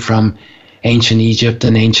 everything from ancient Egypt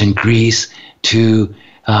and ancient Greece to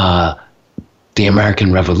the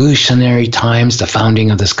American Revolutionary times, the founding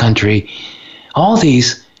of this country. All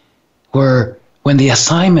these were when the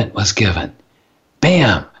assignment was given.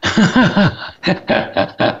 Bam!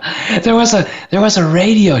 There was a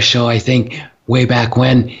radio show, I think, way back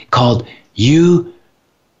when called You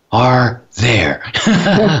Are There.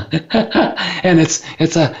 And it's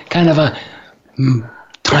a kind of a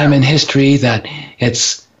time in history that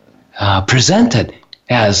it's presented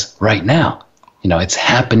as right now. You know, it's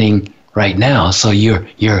happening right now, so you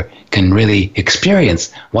can really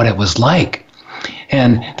experience what it was like.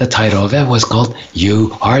 And the title of it was called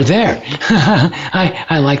You Are There.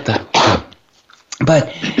 I like that.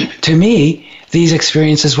 But to me, these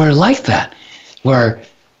experiences were like that, where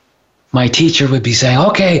my teacher would be saying,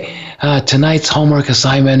 okay, tonight's homework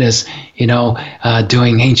assignment is,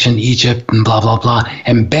 doing ancient Egypt and blah, blah, blah.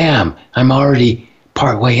 And bam, I'm already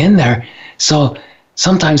partway in there. So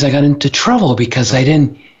sometimes I got into trouble because I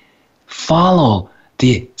didn't follow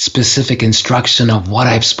the specific instruction of what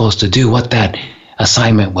I'm supposed to do, what that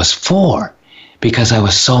assignment was for, because I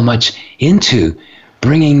was so much into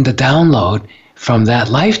bringing the download from that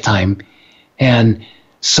lifetime and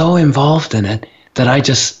so involved in it that I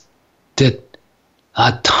just did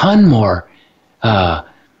a ton more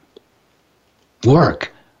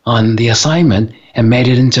work on the assignment and made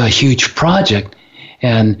it into a huge project.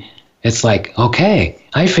 And it's like, okay,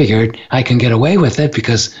 I figured I can get away with it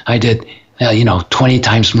because I did 20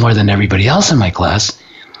 times more than everybody else in my class.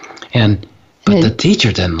 And But the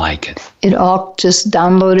teacher didn't like it. It all just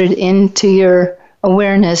downloaded into your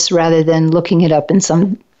awareness rather than looking it up in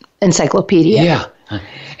some encyclopedia. Yeah.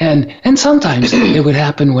 And sometimes it would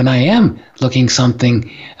happen when I am looking something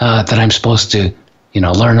that I'm supposed to,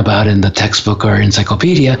 learn about in the textbook or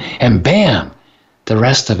encyclopedia, and bam, the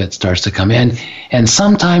rest of it starts to come in. And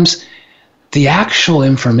sometimes the actual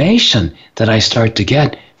information that I start to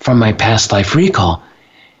get from my past life recall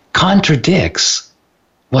contradicts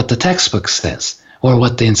what the textbook says or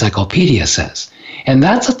what the encyclopedia says. And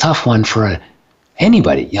that's a tough one for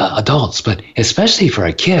anybody, adults, but especially for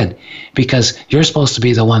a kid, because you're supposed to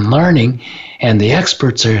be the one learning, and the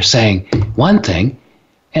experts are saying one thing,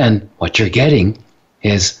 and what you're getting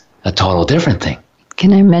is a total different thing.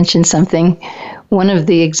 Can I mention something? One of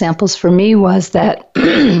the examples for me was that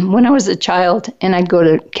when I was a child and I'd go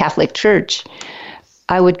to Catholic church,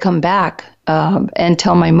 I would come back and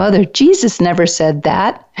tell my mother, Jesus never said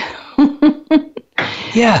that.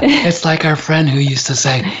 Yeah, it's like our friend who used to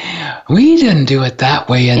say, we didn't do it that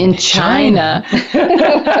way in China.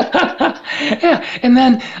 Yeah, and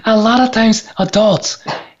then a lot of times adults,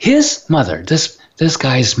 his mother, this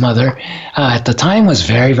guy's mother, at the time was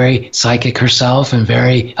very, very psychic herself and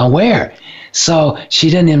very aware. So she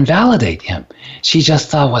didn't invalidate him. She just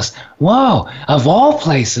thought was, wow, of all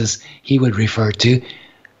places he would refer to,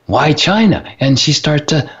 why China? And she started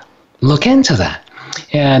to look into that.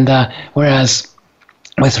 And whereas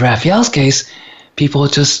with Raphaelle's case, people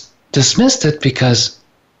just dismissed it because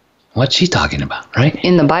what's she talking about, right?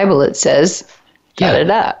 In the Bible it says,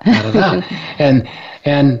 da-da-da. Da-da-da.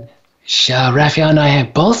 And Raphaelle and I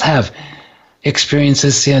both have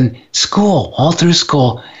experiences in school, all through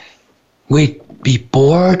school. We'd be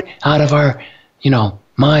bored out of our,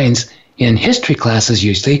 minds in history classes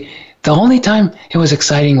usually. The only time it was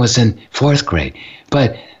exciting was in 4th grade.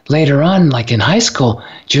 But later on, like in high school,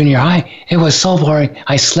 junior high, it was so boring.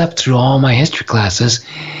 I slept through all my history classes.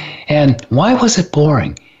 And why was it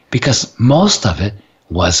boring? Because most of it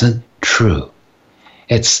wasn't true.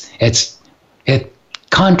 It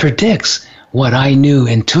contradicts what I knew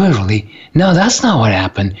intuitively. No, that's not what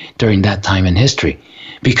happened during that time in history,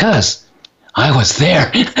 because I was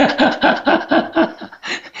there.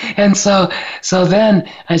 And so then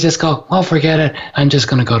I just go, well, forget it. I'm just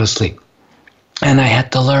going to go to sleep. And I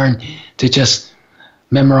had to learn to just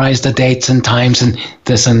memorize the dates and times and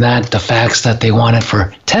this and that, the facts that they wanted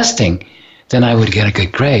for testing. Then I would get a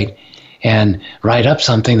good grade and write up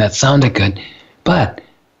something that sounded good. But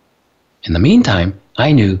in the meantime,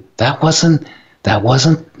 I knew that wasn't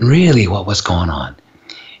really what was going on.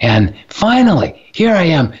 And finally, here I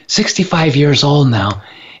am, 65 years old now,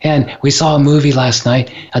 and we saw a movie last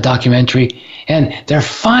night, a documentary, and they're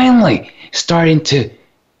finally starting to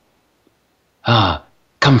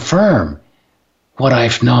confirm what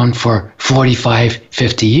I've known for 45,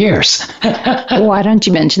 50 years. Why don't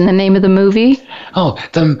you mention the name of the movie? Oh,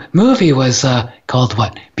 the movie was called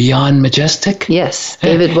what? Beyond Majestic? Yes,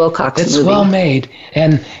 David Wilcox It's movie. well made,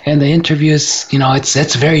 and the interviews,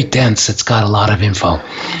 it's very dense. It's got a lot of info.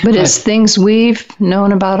 But it's things we've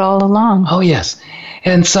known about all along. Oh, yes.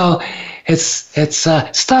 And so it's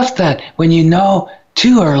stuff that when you know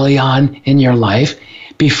too early on in your life,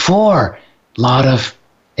 before a lot of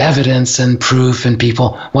evidence and proof and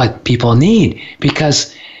what people need,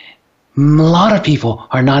 because a lot of people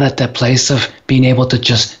are not at that place of being able to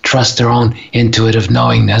just trust their own intuitive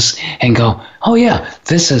knowingness and go, oh yeah,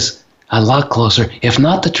 this is a lot closer. If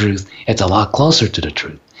not the truth, it's a lot closer to the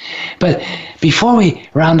truth. But before we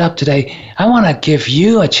round up today, I want to give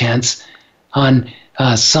you a chance on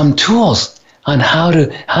some tools on how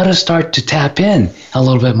to start to tap in a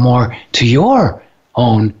little bit more to your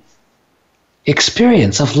own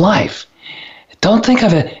experience of life. Don't think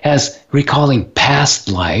of it as recalling past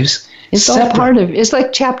lives. It's all part of, it's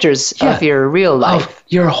like chapters of your real life. Of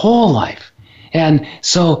your whole life. And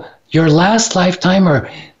so your last lifetime or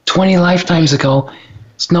 20 lifetimes ago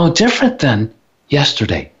is no different than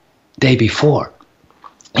yesterday, day before.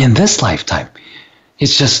 In this lifetime,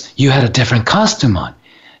 it's just you had a different costume on.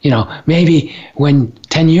 Maybe when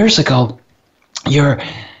 10 years ago, you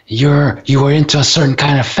were into a certain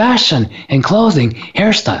kind of fashion and clothing,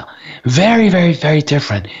 hairstyle. Very, very, very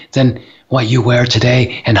different than what you wear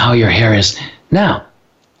today and how your hair is now.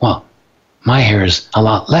 Well, my hair is a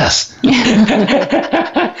lot less.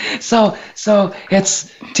 So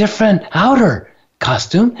it's different outer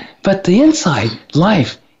costume, but the inside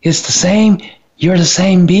life is the same. You're the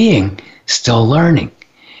same being, still learning.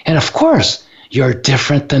 And of course, you're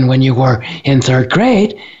different than when you were in 3rd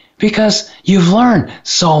grade, because you've learned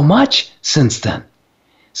so much since then.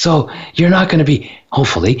 So you're not going to be,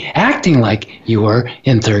 hopefully, acting like you were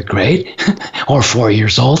in 3rd grade or 4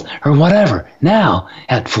 years old or whatever, now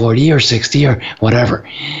at 40 or 60 or whatever.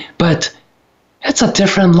 But it's a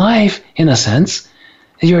different life in a sense.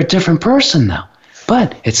 You're a different person now,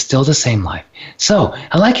 but it's still the same life. So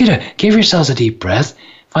I'd like you to give yourselves a deep breath,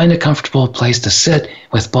 find a comfortable place to sit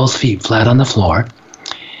with both feet flat on the floor.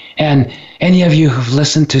 And any of you who've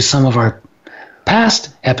listened to some of our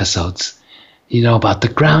past episodes, you know about the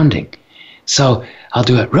grounding. So I'll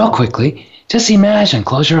do it real quickly. Just imagine,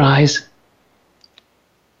 close your eyes.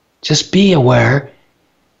 Just be aware.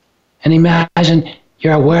 And imagine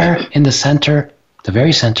you're aware in the center, the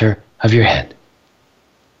very center of your head.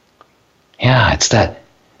 Yeah, it's that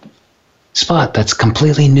spot that's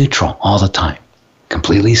completely neutral all the time,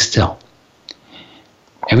 completely still.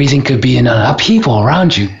 Everything could be in an upheaval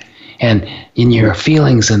around you, and in your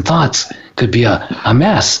feelings and thoughts could be a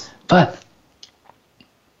mess. But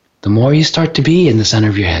the more you start to be in the center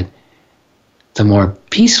of your head, the more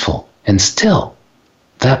peaceful and still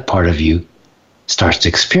that part of you starts to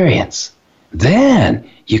experience. Then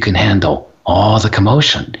you can handle all the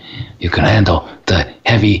commotion. You can handle the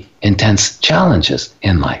heavy, intense challenges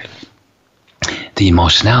in life. The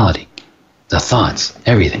emotionality, the thoughts,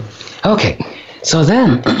 everything. Okay, so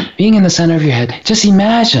then, being in the center of your head, just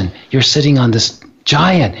imagine you're sitting on this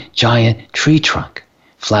giant tree trunk,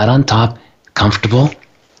 flat on top, comfortable.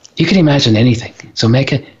 You can imagine anything, so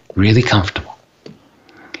make it really comfortable.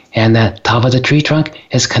 And that top of the tree trunk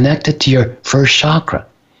is connected to your first chakra.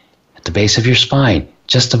 At the base of your spine,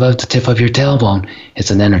 just above the tip of your tailbone, it's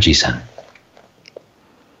an energy center.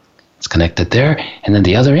 It's connected there, and then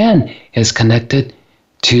the other end is connected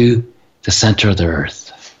to the center of the earth.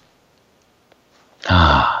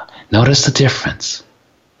 Notice the difference.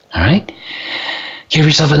 All right? Give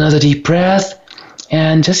yourself another deep breath,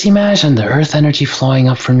 and just imagine the earth energy flowing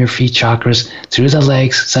up from your feet chakras through the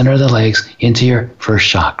legs, center of the legs, into your first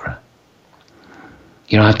chakra.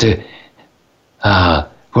 You don't have to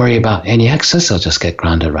worry about any excess, it'll just get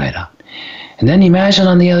grounded right out. And then imagine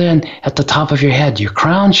on the other end, at the top of your head, your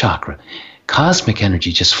crown chakra, cosmic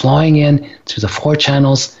energy just flowing in through the 4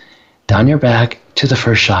 channels down your back to the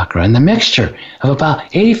first chakra. And the mixture of about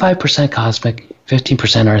 85% cosmic,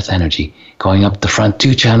 15% earth energy going up the front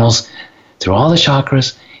 2 channels through all the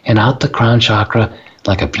chakras and out the crown chakra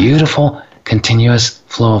like a beautiful continuous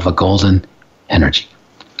flow of a golden energy.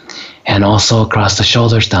 And also across the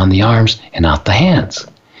shoulders, down the arms, and out the hands.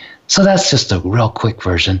 So that's just a real quick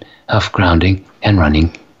version of grounding and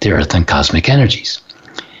running the earth and cosmic energies.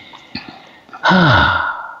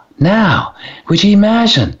 Now, would you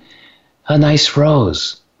imagine a nice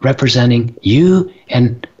rose representing you,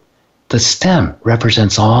 and the stem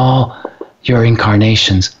represents all your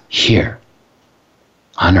incarnations here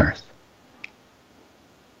on earth.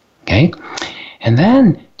 Okay? And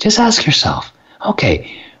then just ask yourself,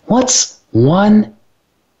 okay, what's one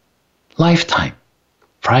lifetime,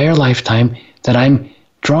 prior lifetime, that I'm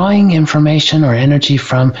drawing information or energy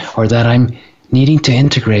from, or that I'm needing to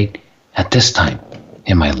integrate at this time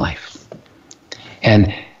in my life?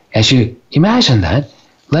 And as you imagine that,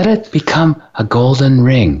 let it become a golden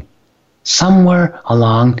ring somewhere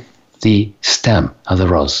along the stem of the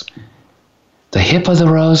rose. The hip of the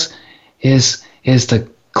rose is the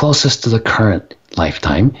closest to the current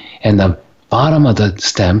lifetime, and the bottom of the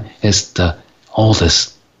stem is the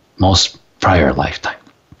oldest, most prior lifetime.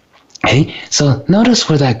 Okay? So notice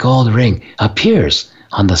where that gold ring appears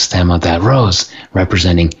on the stem of that rose,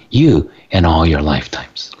 representing you and all your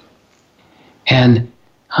lifetimes. And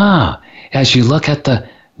as you look at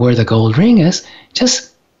where the gold ring is,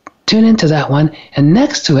 just tune into that one, and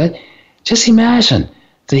next to it, just imagine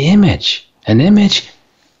the image, an image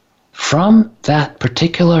from that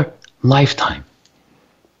particular lifetime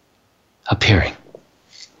appearing.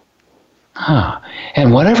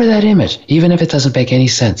 And whatever that image, even if it doesn't make any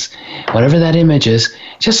sense, whatever that image is,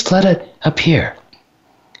 just let it appear.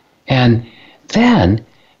 And then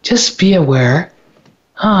just be aware,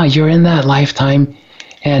 you're in that lifetime,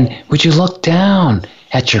 and would you look down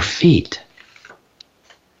at your feet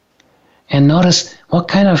and notice what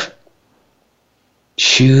kind of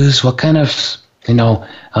shoes, what kind of,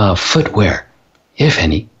 footwear, if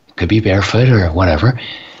any, it could be barefoot or whatever,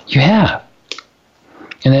 you have.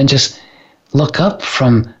 And then just look up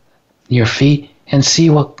from your feet and see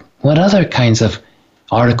what other kinds of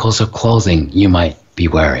articles of clothing you might be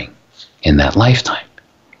wearing in that lifetime.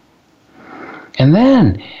 And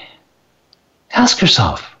then ask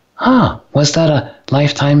yourself, was that a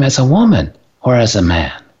lifetime as a woman or as a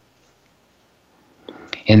man?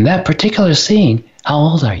 In that particular scene, how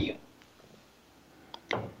old are you?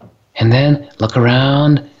 And then look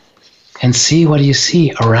around and see what you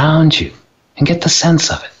see around you and get the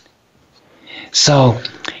sense of it. So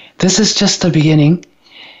this is just the beginning.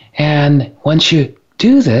 And once you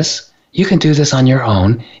do this, you can do this on your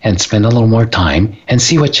own and spend a little more time and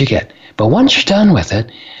see what you get. But once you're done with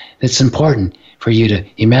it, it's important for you to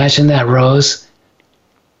imagine that rose.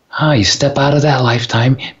 You step out of that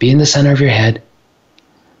lifetime, be in the center of your head,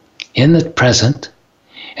 in the present,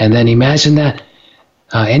 and then imagine that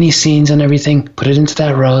any scenes and everything, put it into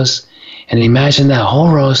that rose, and imagine that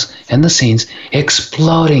whole rose and the scenes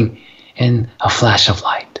exploding in a flash of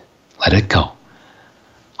light. Let it go.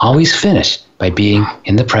 Always finish by being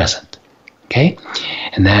in the present. Okay?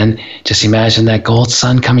 And then just imagine that gold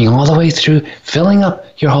sun coming all the way through, filling up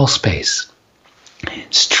your whole space.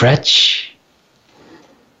 Stretch,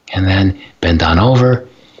 and then bend on over,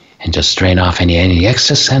 and just drain off any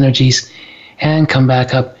excess energies, and come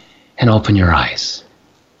back up and open your eyes.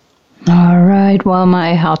 All right. Well,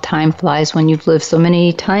 how time flies when you've lived so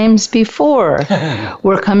many times before.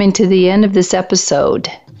 We're coming to the end of this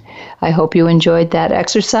episode. I hope you enjoyed that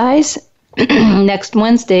exercise. Next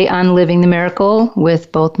Wednesday on Living the Miracle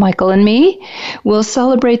with both Michael and me, we'll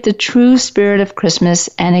celebrate the true spirit of Christmas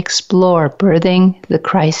and explore birthing the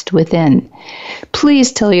Christ within.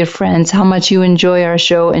 Please tell your friends how much you enjoy our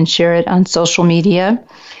show and share it on social media.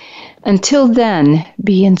 Until then,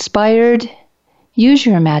 be inspired, use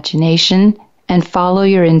your imagination, and follow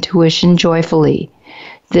your intuition joyfully.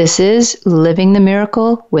 This is Living the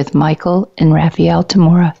Miracle with Michael and Raphaelle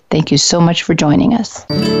Tamura. Thank you so much for joining us.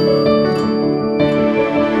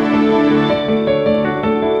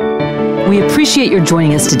 We appreciate your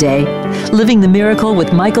joining us today. Living the Miracle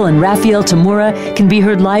with Michael and Raphaelle Tamura can be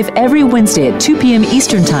heard live every Wednesday at 2 p.m.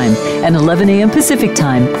 Eastern Time and 11 a.m. Pacific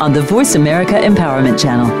Time on the Voice America Empowerment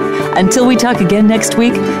Channel. Until we talk again next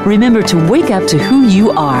week, remember to wake up to who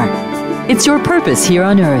you are. It's your purpose here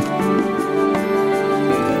on Earth.